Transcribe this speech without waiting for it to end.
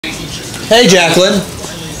Hey, Jacqueline.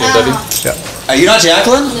 Are you not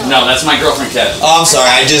Jacqueline? No, that's my girlfriend, Kat. Oh, I'm sorry.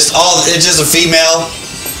 It's just a female.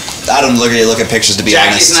 I don't really look at pictures, to be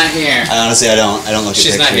honest. Jackie's not here. Honestly, I don't look at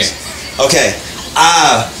pictures. She's not here. Okay.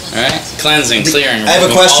 Alright, cleansing, clearing. I have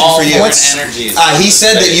a question for you. Energies. He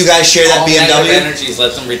said that you guys share that BMW. Energies,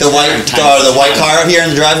 let them the white car up here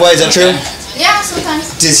in the driveway. Is that true? Yeah,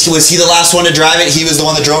 sometimes. Was he the last one to drive it? He was the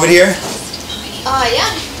one that drove it here?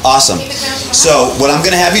 Yeah. Awesome. So, what I'm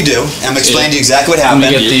going to have you do, I'm going to explain to you exactly what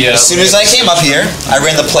happened. As soon as I came up here, I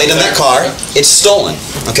ran the plate on that car. It's stolen.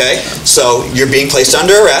 Okay? So, you're being placed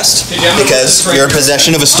under arrest because you're in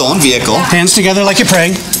possession of a stolen vehicle. Hands together like you're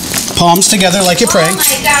praying. Palms together like you're praying. Oh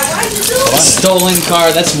my God, why are you doing this? Stolen car,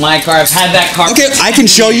 that's my car. I've had that car. Okay, I can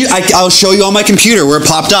show you. I'll show you on my computer where it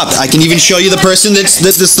popped up. I can even show you the person that's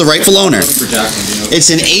the rightful owner. It's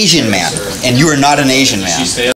an Asian man, and you are not an Asian man.